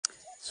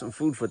some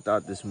food for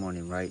thought this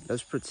morning, right?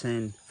 Let's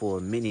pretend for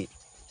a minute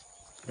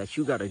that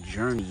you got a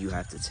journey you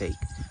have to take.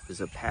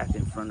 There's a path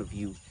in front of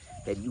you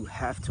that you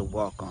have to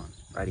walk on,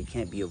 right? It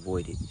can't be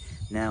avoided.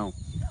 Now,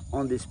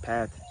 on this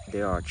path,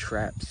 there are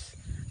traps,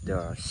 there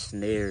are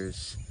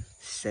snares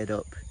set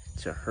up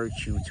to hurt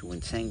you, to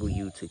entangle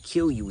you, to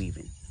kill you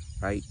even,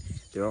 right?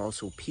 There are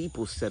also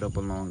people set up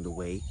along the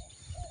way,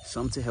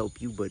 some to help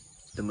you, but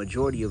the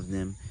majority of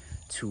them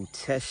to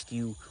test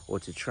you or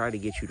to try to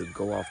get you to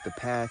go off the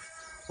path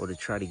or to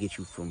try to get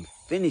you from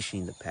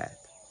finishing the path,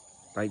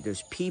 right?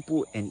 There's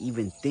people and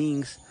even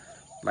things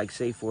like,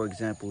 say, for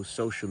example,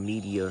 social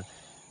media,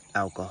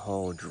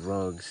 alcohol,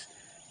 drugs,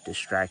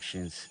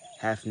 distractions,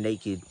 half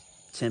naked,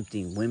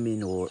 tempting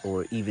women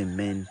or even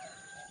men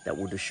that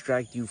will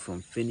distract you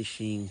from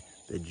finishing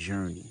the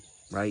journey,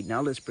 right?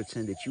 Now let's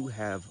pretend that you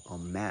have a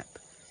map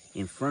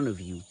in front of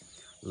you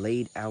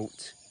laid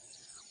out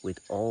with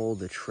all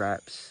the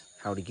traps,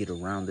 how to get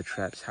around the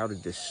traps, how to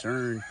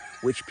discern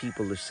which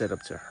people are set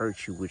up to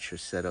hurt you, which are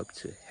set up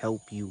to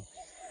help you.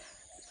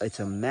 It's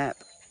a map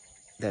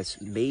that's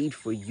made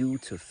for you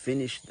to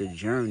finish the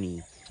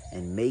journey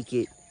and make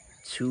it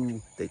to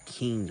the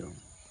kingdom,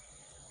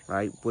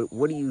 right?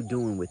 What are you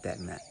doing with that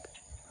map?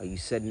 Are you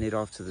setting it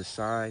off to the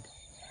side?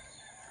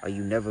 Are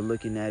you never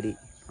looking at it?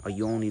 Are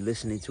you only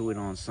listening to it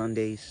on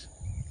Sundays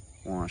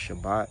or on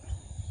Shabbat,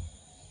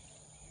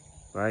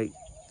 right?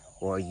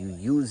 Or are you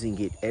using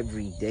it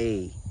every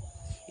day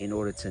in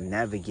order to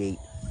navigate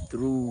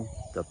through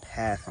the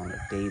path on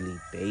a daily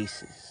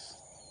basis?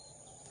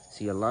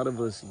 See, a lot of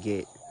us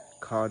get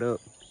caught up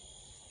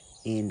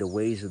in the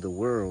ways of the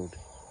world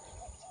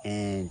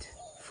and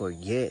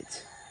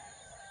forget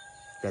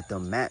that the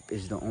map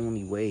is the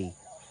only way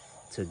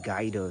to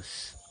guide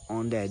us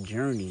on that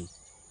journey,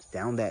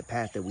 down that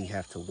path that we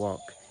have to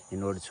walk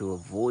in order to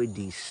avoid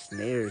these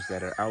snares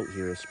that are out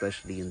here,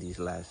 especially in these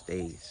last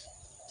days.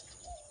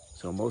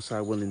 So most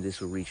high willing, this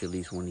will reach at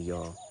least one of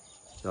y'all.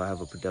 Y'all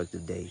have a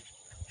productive day.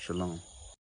 Shalom.